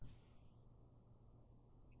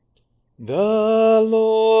The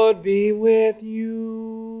Lord be with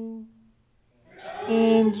you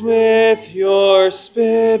and with your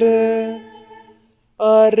spirit.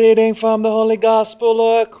 A reading from the Holy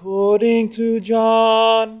Gospel according to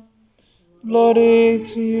John. Glory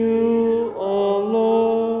to you, O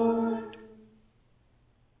Lord.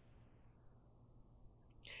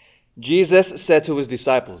 Jesus said to his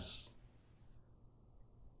disciples,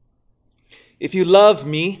 "If you love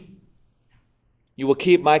me, you will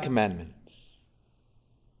keep my commandments.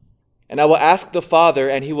 And I will ask the Father,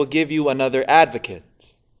 and he will give you another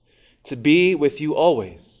advocate to be with you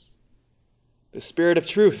always, the Spirit of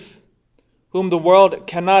truth, whom the world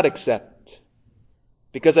cannot accept,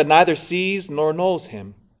 because it neither sees nor knows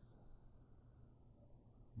him.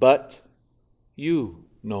 But you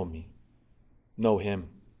know him,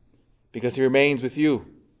 because he remains with you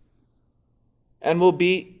and will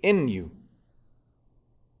be in you.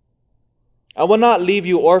 I will not leave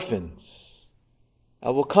you orphans. I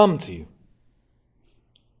will come to you.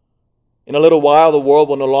 In a little while the world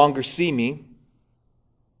will no longer see me,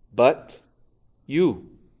 but you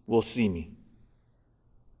will see me,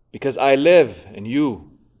 because I live and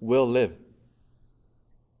you will live.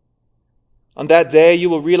 On that day you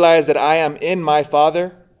will realize that I am in my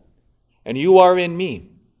Father, and you are in me,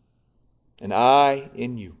 and I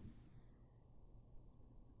in you.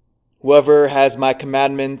 Whoever has my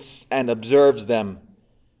commandments and observes them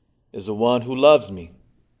is the one who loves me.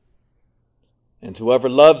 And whoever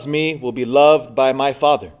loves me will be loved by my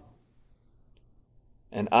Father,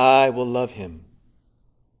 and I will love him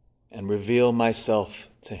and reveal myself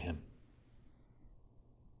to him."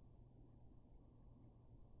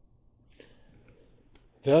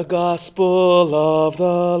 The Gospel of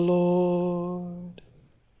the Lord.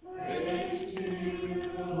 Praise to you,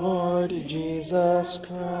 Lord Jesus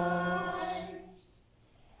Christ.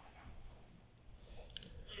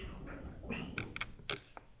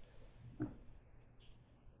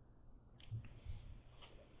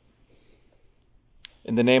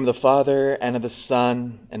 In the name of the Father, and of the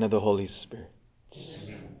Son, and of the Holy Spirit.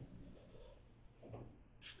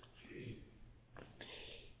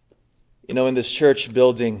 You know, in this church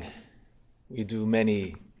building, we do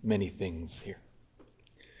many, many things here.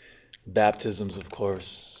 Baptisms, of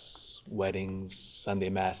course, weddings, Sunday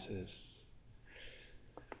masses,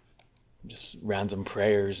 just random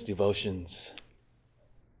prayers, devotions.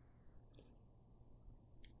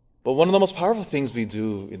 But one of the most powerful things we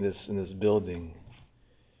do in this building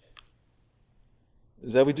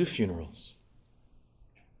is that we do funerals.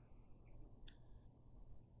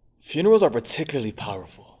 Funerals are particularly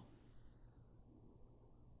powerful.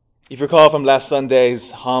 If you recall from last Sunday's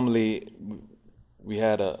homily, we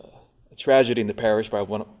had a tragedy in the parish that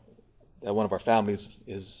one of our families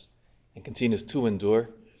is and continues to endure.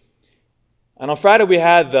 And on Friday we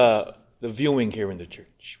had the viewing here in the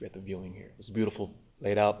church. We had the viewing here. It was beautiful,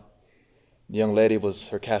 laid out. The young lady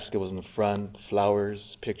her casket was in the front,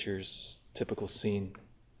 flowers, pictures, typical scene.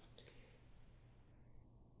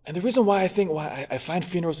 And the reason why I find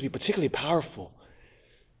funerals to be particularly powerful,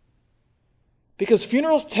 because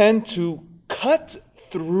funerals tend to cut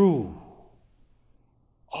through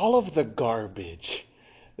all of the garbage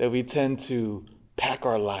that we tend to pack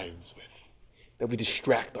our lives with, that we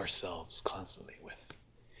distract ourselves constantly with.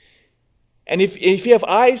 And if you have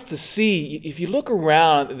eyes to see, if you look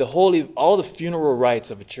around all the funeral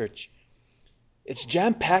rites of a church, it's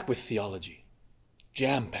jam-packed with theology.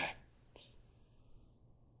 Jam-packed.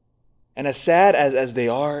 And as sad as they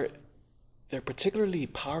are, they're particularly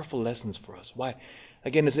powerful lessons for us. Why?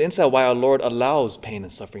 Again, it's the insight why our Lord allows pain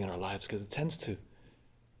and suffering in our lives, because it tends to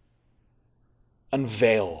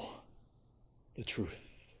unveil the truth.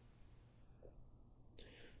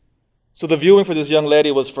 So the viewing for this young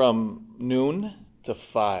lady was from noon to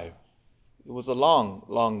 5. It was a long,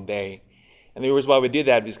 long day. And the reason why we did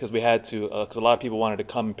that is because we had to, because a lot of people wanted to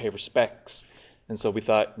come and pay respects. And so we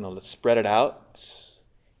thought, let's spread it out,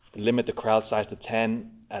 limit the crowd size to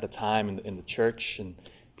 10 at a time in the church, and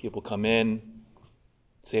people come in,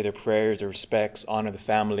 say their prayers, their respects, honor the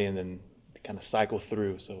family, and then kind of cycle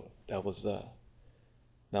through. So that was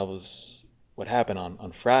what happened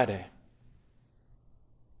on Friday.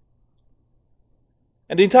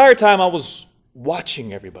 And the entire time I was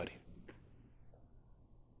watching everybody,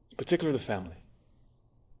 particularly the family.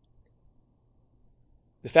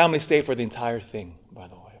 The family stayed for the entire thing, by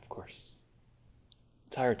the way, of course.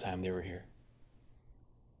 Entire time they were here.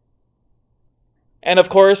 And of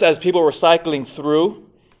course, as people were cycling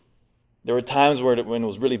through, there were times when it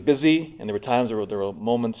was really busy, and there were times there were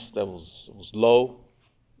moments that was low,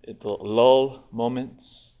 the lull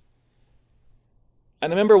moments.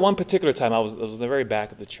 And I remember one particular time I was in the very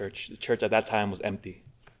back of the church. The church at that time was empty.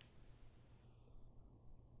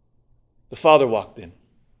 The father walked in.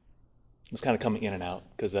 He was kind of coming in and out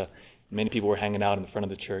because many people were hanging out in the front of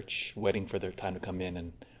the church, waiting for their time to come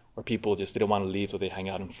in, or people just didn't want to leave, so they hang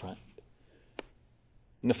out in front.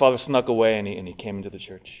 And the father snuck away and he came into the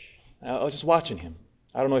church. I was just watching him.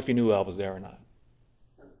 I don't know if he knew I was there or not.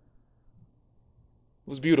 It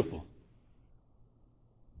was beautiful.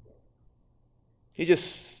 He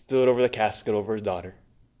just stood over the casket over his daughter,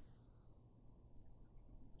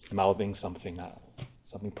 mouthing something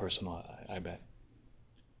personal, I bet.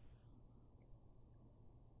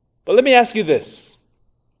 But let me ask you this.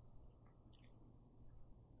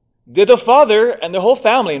 Did the father and the whole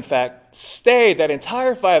family, in fact, stay that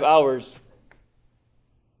entire 5 hours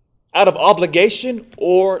out of obligation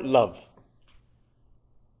or love?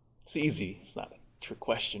 It's easy. It's not a trick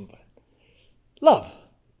question, but love.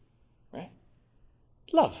 Right?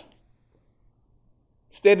 Love.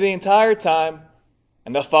 Stayed the entire time,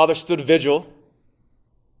 and the father stood vigil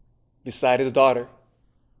beside his daughter.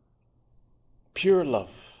 Pure love.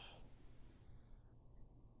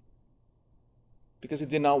 Because he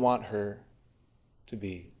did not want her to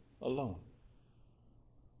be alone.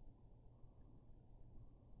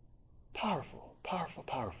 Powerful, powerful,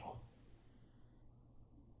 powerful.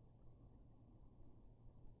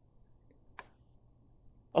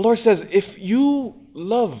 Our Lord says, if you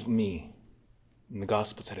love me, in the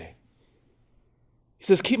gospel today, He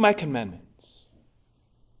says, keep my commandments.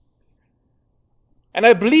 And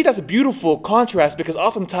I believe that's a beautiful contrast because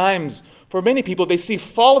oftentimes, for many people, they see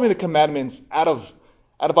following the commandments out of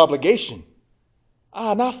obligation.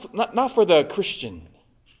 Not for the Christian.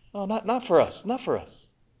 No, not for us. Not for us.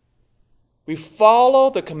 We follow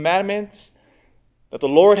the commandments that the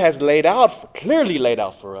Lord has clearly laid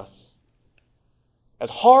out for us. As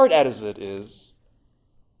hard as it is,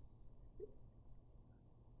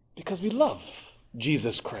 because we love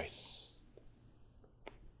Jesus Christ.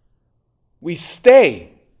 We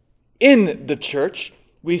stay in the church.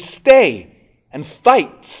 We stay and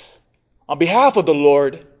fight on behalf of the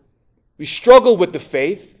Lord. We struggle with the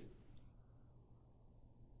faith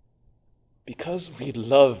because we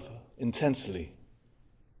love intensely.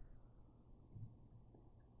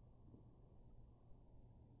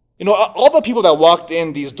 You know, all the people that walked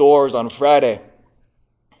in these doors on Friday,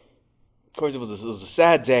 of course, it was a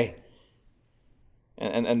sad day.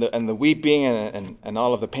 And the weeping and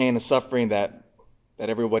all of the pain and suffering that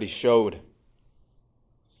everybody showed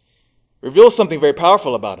reveals something very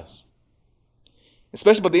powerful about us.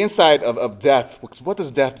 Especially about the inside of death. What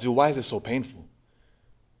does death do? Why is it so painful?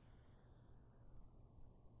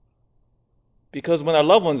 Because when our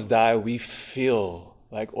loved ones die, we feel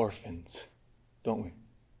like orphans, don't we?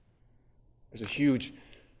 There's a huge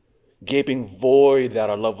gaping void that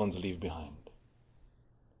our loved ones leave behind.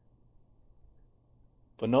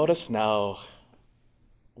 But notice now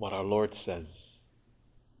what our Lord says.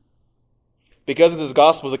 Because this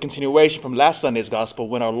gospel is a continuation from last Sunday's gospel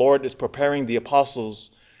when our Lord is preparing the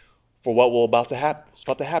apostles for what will about to happen. It's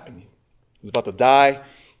about to happen. He's about to die,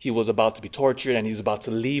 he was about to be tortured, and he's about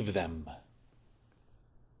to leave them.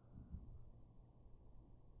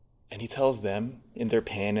 And he tells them in their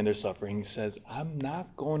pain and their suffering, he says, I'm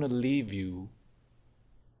not going to leave you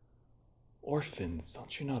orphans.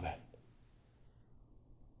 Don't you know that?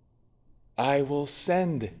 I will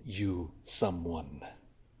send you someone.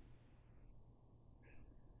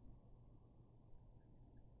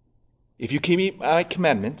 If you keep my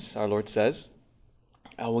commandments, our Lord says,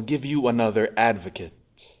 I will give you another advocate.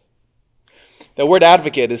 The word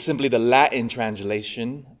advocate is simply the Latin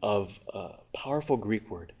translation of a powerful Greek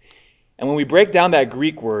word. And when we break down that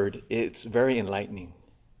Greek word, it's very enlightening.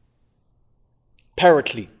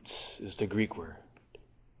 Paraclete is the Greek word.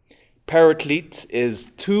 Paraclete is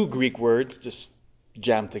two Greek words just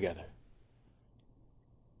jammed together.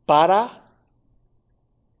 Para,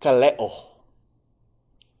 kaleo.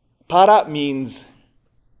 Para means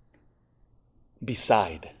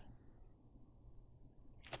beside.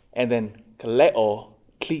 And then kaleo,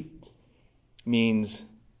 cleat, means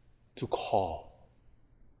to call.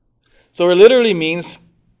 So it literally means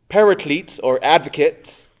paraclete or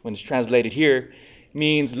advocate, when it's translated here,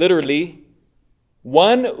 means literally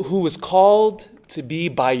one who is called to be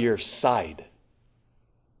by your side.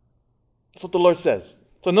 That's what the Lord says.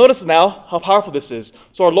 So notice now how powerful this is.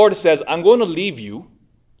 So our Lord says, I'm going to leave you,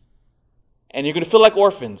 and you're going to feel like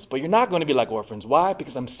orphans, but you're not going to be like orphans. Why?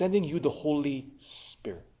 Because I'm sending you the Holy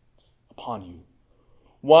Spirit upon you.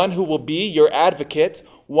 One who will be your advocate,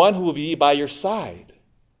 one who will be by your side.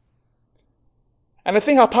 And I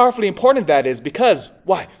think how powerfully important that is because,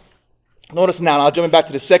 why? Notice now, I'll jump back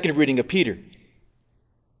to the second reading of Peter.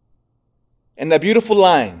 And that beautiful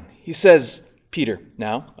line, he says, Peter,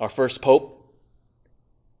 now, our first pope,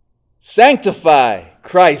 sanctify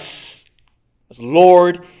Christ as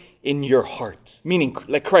Lord in your hearts. Meaning,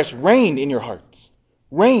 let Christ reign in your hearts.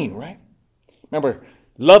 Reign, right? Remember,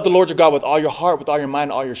 love the Lord your God with all your heart, with all your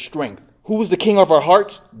mind, all your strength. Who is the king of our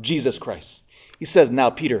hearts? Jesus Christ. He says now,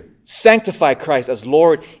 Peter, sanctify Christ as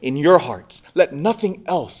Lord in your hearts. Let nothing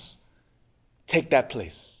else take that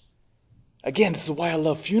place. Again, this is why I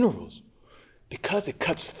love funerals. Because it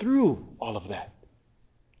cuts through all of that.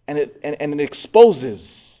 And it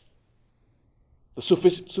exposes the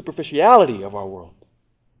superficiality of our world.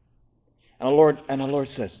 And our Lord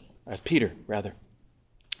says, as Peter, rather,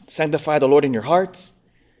 sanctify the Lord in your hearts,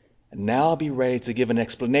 and now be ready to give an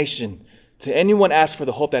explanation to anyone ask for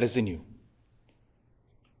the hope that is in you.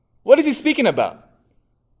 What is he speaking about?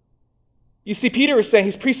 You see, Peter is saying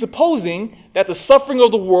he's presupposing that the suffering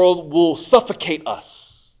of the world will suffocate us.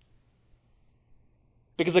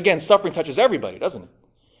 Because again, suffering touches everybody, doesn't it?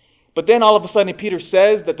 But then all of a sudden Peter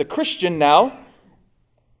says that the Christian now,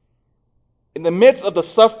 in the midst of the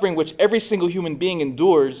suffering which every single human being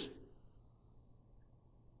endures,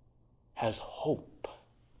 has hope.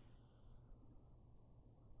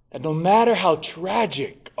 And no matter how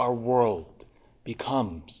tragic our world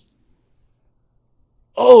becomes,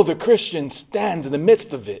 the Christian stands in the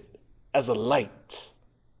midst of it as a light,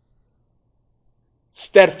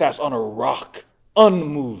 steadfast on a rock,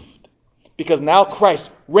 unmoved, because now Christ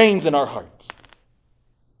reigns in our hearts.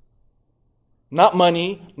 Not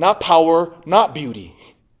money, not power, not beauty,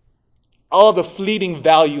 all the fleeting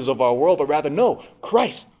values of our world, but rather, no,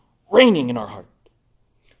 Christ reigning in our heart.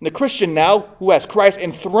 And the Christian now, who has Christ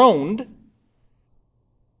enthroned,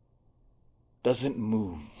 doesn't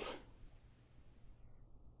move.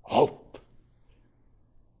 Hope.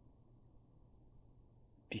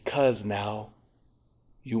 Because now,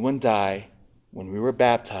 you and I, when we were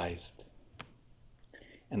baptized,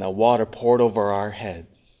 and the water poured over our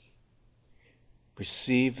heads,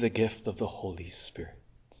 receive the gift of the Holy Spirit.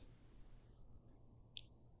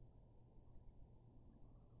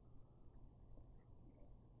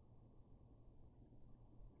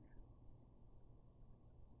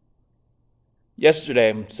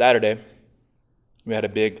 Yesterday, Saturday, we had a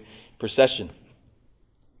big procession.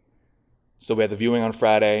 So we had the viewing on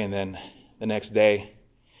Friday, and then the next day,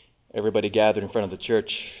 everybody gathered in front of the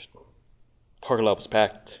church. Parking lot was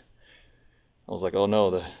packed. I was like, oh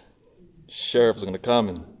no, the sheriff was going to come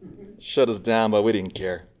and shut us down, but we didn't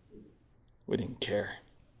care. We didn't care.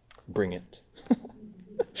 Bring it.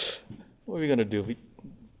 What are we going to do? We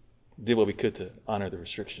did what we could to honor the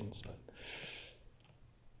restrictions, but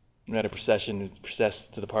we had a procession. We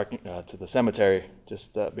processed to the cemetery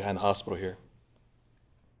just behind the hospital here.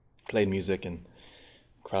 Played music and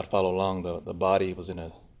the crowd followed along. The body was in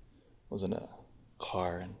a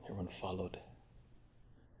car and everyone followed.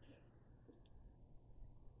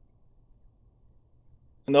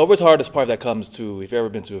 And the always hardest part that comes to, if you've ever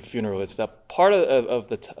been to a funeral, it's that part of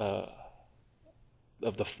the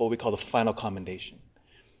what we call the final commendation,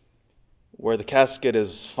 where the casket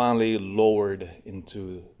is finally lowered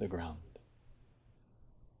into the ground.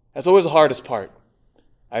 That's always the hardest part.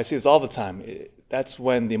 I see this all the time. That's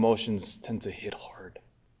when the emotions tend to hit hard.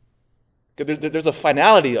 There's a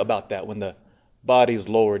finality about that when the body is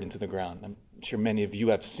lowered into the ground. I'm sure many of you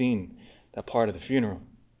have seen that part of the funeral.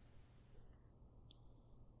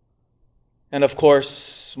 And of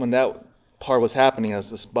course, when that part was happening, as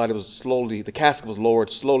this body was the casket was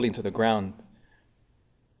lowered slowly into the ground,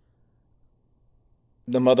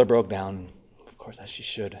 the mother broke down, of course, as she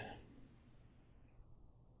should.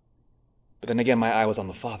 But then again, my eye was on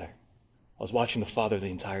the father. I was watching the father the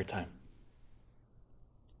entire time.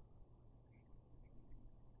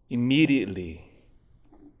 Immediately,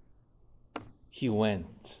 he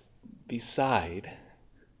went beside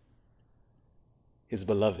his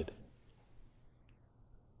beloved,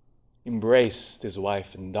 embraced his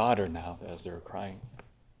wife and daughter now as they were crying.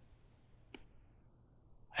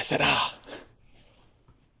 I said,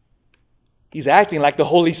 he's acting like the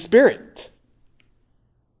Holy Spirit,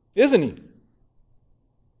 isn't he?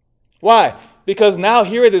 Why? Because now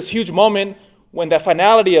here at this huge moment when that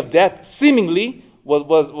finality of death seemingly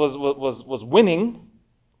was winning,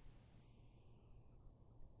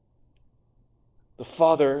 the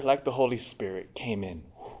Father, like the Holy Spirit, came in.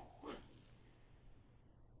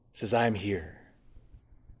 Says, I'm here.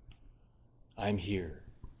 I'm here.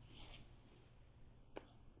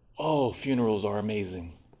 Oh, funerals are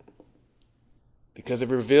amazing because it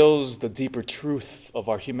reveals the deeper truth of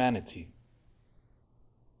our humanity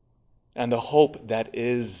and the hope that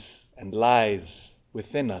is and lies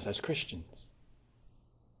within us as Christians.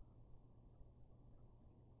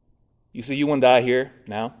 You see, you and I here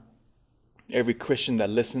now, every Christian that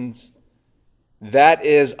listens, that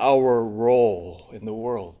is our role in the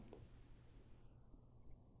world.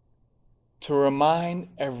 To remind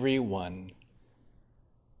everyone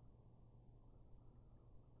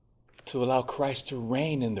to allow Christ to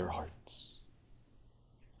reign in their hearts.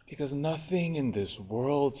 Because nothing in this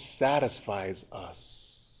world satisfies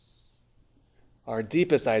us. Our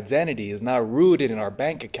deepest identity is not rooted in our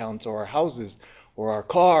bank accounts or our houses or our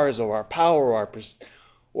cars or our power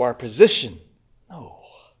or our position. No.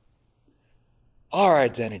 Our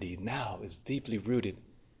identity now is deeply rooted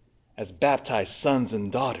as baptized sons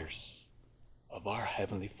and daughters of our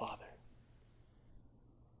Heavenly Father.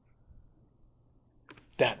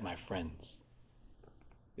 That, my friends,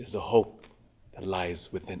 is the hope that lies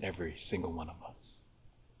within every single one of us.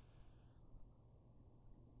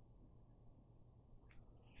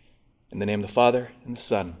 In the name of the Father, and the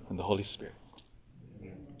Son, and the Holy Spirit.